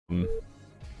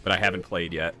But I haven't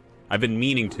played yet. I've been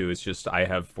meaning to. It's just I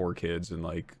have 4 kids and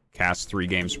like cast 3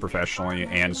 games professionally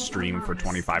and stream for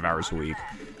 25 hours a week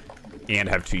and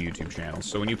have 2 YouTube channels.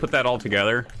 So when you put that all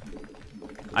together,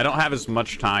 I don't have as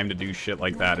much time to do shit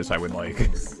like that as I would like.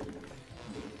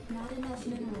 Not enough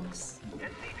minerals.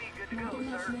 Not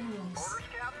enough minerals.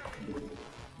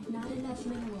 Not enough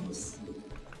minerals.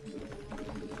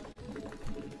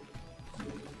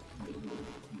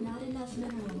 Not enough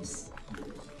minerals.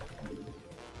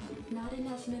 Not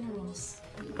enough minerals.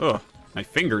 Ugh, my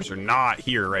fingers are not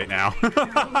here right now. Not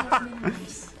enough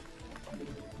minerals.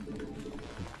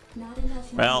 Not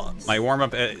enough Well, minerals. my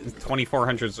warm-up at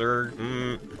 2400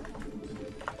 Zerg,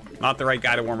 not the right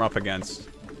guy to warm up against.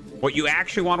 What you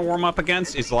actually want to warm up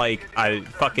against is like a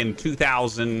fucking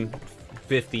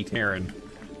 2050 Terran.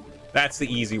 That's the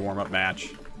easy warm-up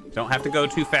match. Don't have to go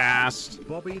too fast.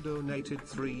 Bobby donated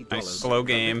 $3. Nice slow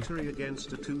game. A victory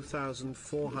against a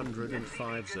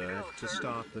 2,405 Zerg to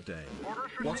start the day.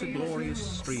 What a glorious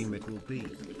stream it will be.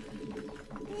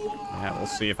 Yeah, we'll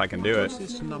see if I can do it.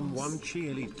 This Num1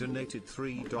 Cheerlead donated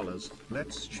 $3.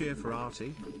 Let's cheer for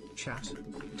Artie. Chat.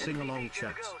 Sing along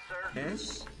chat.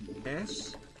 S.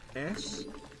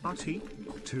 Artie.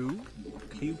 2.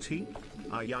 QT.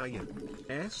 Ayaya.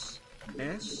 S.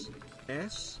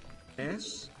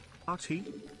 Artie.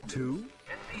 2.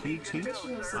 QT.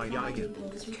 Ayaya.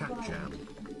 Cat Jam.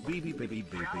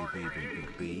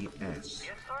 BBBBBBBBBS.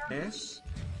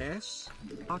 S.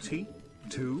 Artie.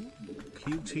 2.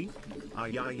 QT.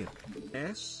 Ayaya.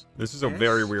 S. This is a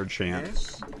very weird chant.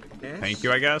 Thank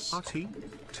you, I guess. Artie.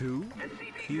 2.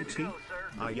 QT.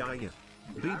 Ayaya.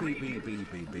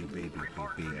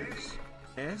 BBBBBBBBS.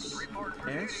 S.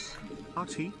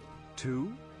 Artie.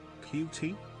 2.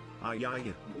 QT.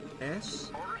 Ayaya.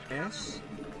 S.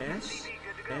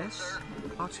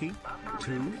 Artie.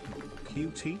 2.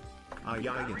 QT.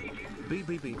 Ayaya.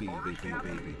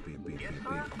 BBBBBBBBBB.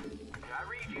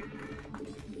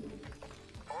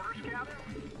 Orders, Captain?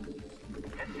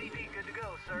 SCV good to go,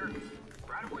 sir.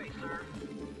 Right away, sir.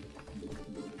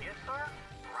 Yes, sir.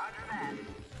 Roger that.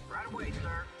 Right away,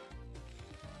 sir.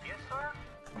 Yes, sir.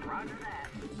 Roger that.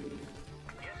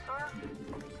 Yes, sir.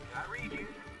 I read you.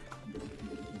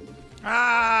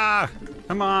 Ah!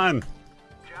 Come on!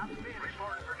 Job speed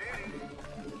reporting for duty.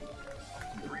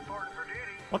 Reporting for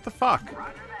duty. What the fuck?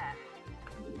 Roger that.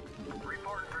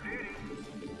 Reporting for duty.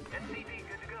 SCV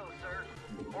good to go, sir.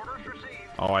 Orders received.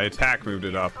 Oh, I attack moved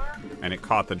it up, and it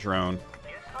caught the drone.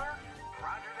 Yes, sir.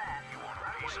 Roger that. You want a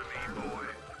piece of me, boy?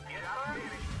 Yes, sir.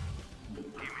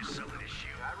 Give me something to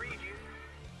shoot. I read you.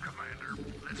 Commander,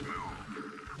 let's move.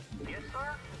 Yes, sir.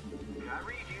 I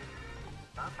read you.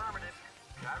 Affirmative.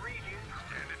 I read you.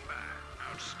 Standing by.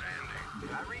 Outstanding.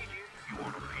 I read you. You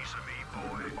want a piece of me,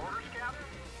 boy? Orders, Captain?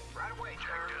 Right away, sir.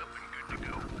 Jacked up and good to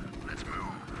go. Let's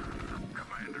move.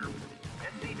 Commander.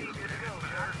 SCV good to go,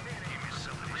 sir. Give me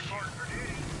something to shoot. For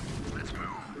duty. Let's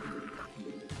move.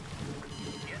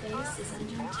 Yes, sir. Base is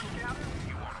under Orders, attack. Captain?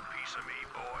 You want a piece of me,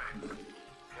 boy?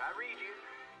 I read you.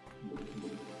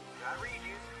 I read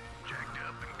you. Jacked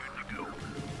up and good to go.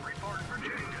 Reporting for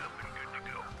duty. Jacked up and good to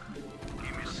go.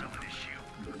 Give me something to shoot.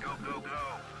 Go, go, go.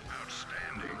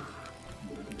 Outstanding.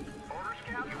 Orders,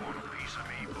 Captain? You want a piece of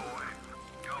me, boy?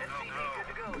 Go, go, go. Good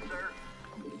to go, sir.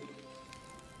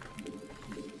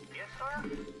 Yes, sir.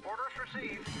 Orders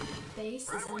received. Base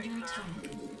is under attack.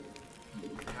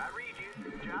 I read you.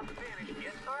 Job finished.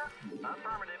 Yes, sir.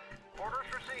 Affirmative. Orders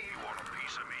received. You want a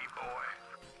piece of me, boy?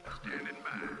 Standing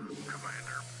by.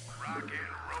 Commander. Rock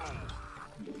and roll.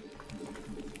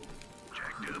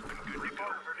 Jacked up and good to go.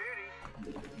 Reporting for duty.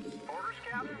 Orders,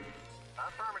 Captain?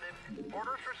 Affirmative.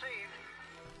 Orders received.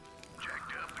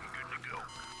 Jacked up and good to go.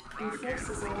 Your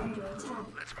forces are under attack.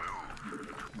 Let's move.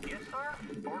 Yes, sir.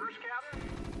 Orders, Captain?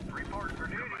 Reporting for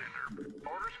duty. Commander.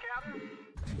 Orders, Captain?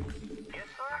 Yes,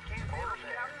 sir. I can't orders,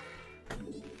 Captain?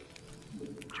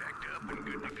 Jacked up and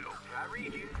good to go. I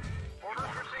read you. Orders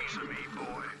received. To me,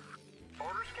 boy.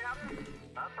 Orders, Captain?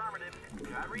 Affirmative.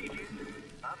 I read you.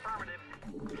 Affirmative.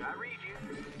 I read you.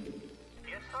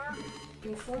 Yes, sir.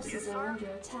 Your forces are under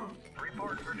attack.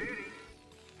 Reporting for duty.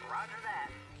 Roger that.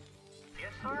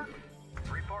 Yes, sir.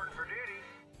 Reporting for duty.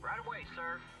 Right away,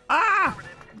 sir. Ah!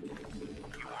 Affirmative.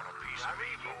 You want a piece of me,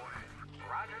 boy?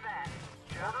 Roger that.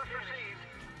 Orders received.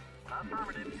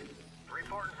 Affirmative.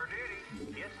 Reporting for duty.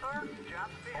 Yes, sir. Job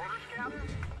finished. Orders, Captain?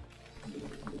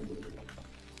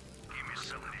 Give me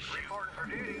something to shoot. Reporting for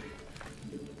duty.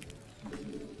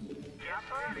 Yes,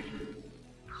 sir.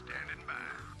 Standing by.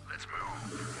 Let's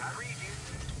move. I read you.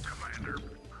 Commander.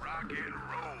 Rock and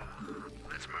roll.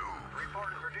 Let's move.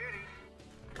 Reporting for duty.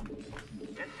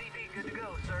 SCV good to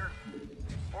go, sir.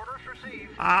 Orders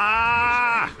received.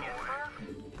 Ah! Yes, sir.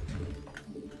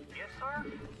 Yes, sir.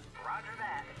 Roger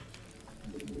that.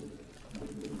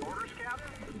 Orders,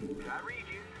 Captain. I read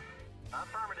you.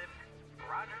 Affirmative.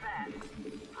 Roger that.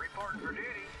 Reporting for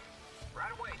duty.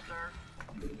 Right away, sir.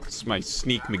 This is my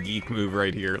sneak McGeek move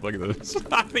right here. Look at this.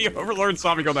 The Overlord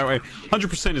saw me go that way.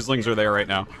 100% his lings are there right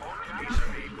now.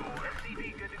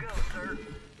 SCV good to go, sir.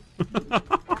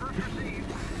 Orders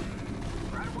received.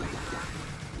 Right away, sir.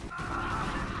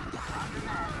 Roger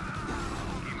that.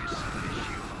 Give me some of this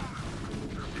shield.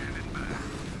 Standing by.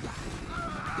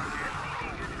 SCV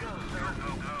good to go, sir.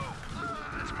 Go, go.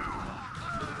 Let's move.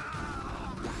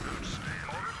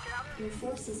 Orders, Captain. Your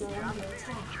forces are under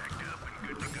attack. Jacked up and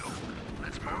good to go.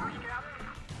 Let's move. Orders, Captain.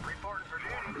 Reporting for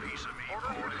duty. Piece of me.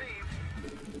 Orders received.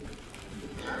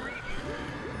 I read you.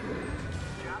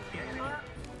 Job, yes, sir.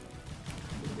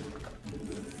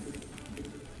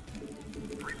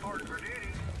 Reporting for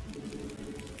duty.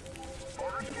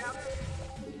 Orders, Captain.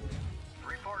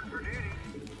 Reporting for duty.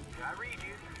 I read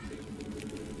you.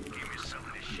 Give me some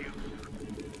of this shoot.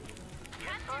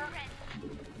 Yes, sir.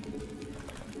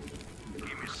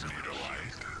 Give me some of this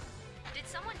shoot. Did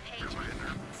someone page me?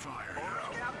 Fire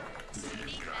out.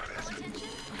 Need medical attention?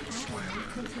 Add-on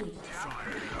complete.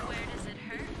 Where does it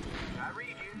hurt? I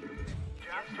read you.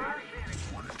 Job started finished.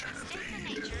 State the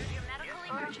nature of your medical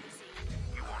emergency.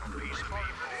 You want a piece of me,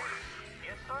 boy?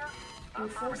 Yes, sir. Your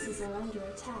forces are under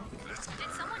attack.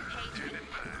 Did someone page me?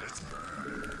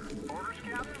 Orders,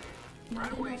 Captain. Not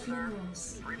enough minerals.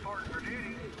 Reporting for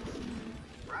duty.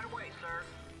 Right away, sir.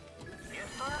 Yes,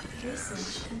 sir.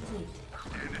 Research complete.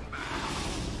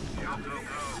 Go, go, go.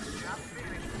 Job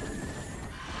finished.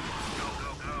 Go,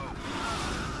 go, go.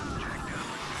 Checked up.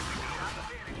 Job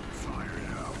finished. Fired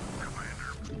out,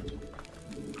 Commander.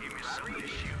 Give me some of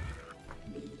this shoot.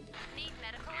 Need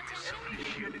medical attention?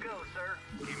 Good to go, sir.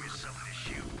 Give me some of this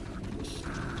shoot.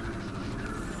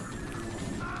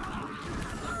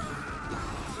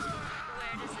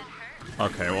 Where does it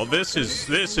hurt? Okay, well this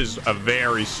is a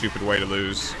very stupid way to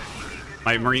lose.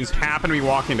 My Marines happen to be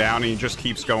walking down and he just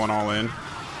keeps going all in.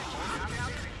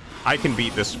 I can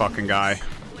beat this fucking guy.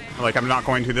 Like, I'm not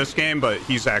going to this game, but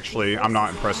he's actually, I'm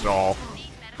not impressed at all.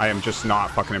 I am just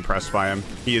not fucking impressed by him.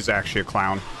 He is actually a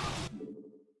clown.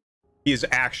 He is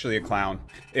actually a clown.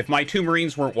 If my two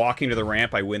Marines weren't walking to the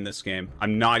ramp, I win this game.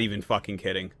 I'm not even fucking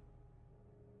kidding.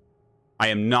 I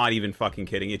am not even fucking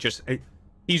kidding.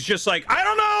 He's just like, I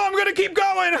don't know, I'm gonna keep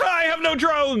going. I have no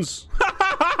drones.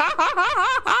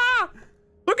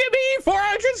 Look at me,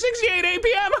 468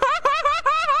 APM.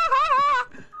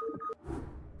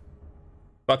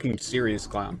 Fucking serious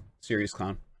clown. Serious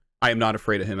clown. I am not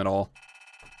afraid of him at all.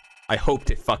 I hope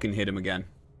to fucking hit him again.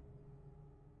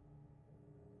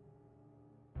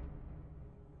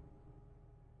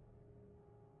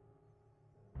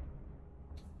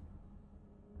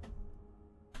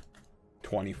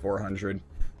 $2,400.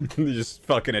 Just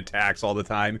fucking attacks all the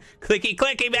time. Clicky,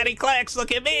 clicky, many clicks.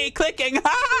 Look at me clicking.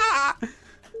 Ha!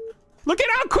 Look at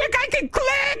how quick I can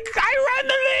click. I run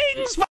the rings.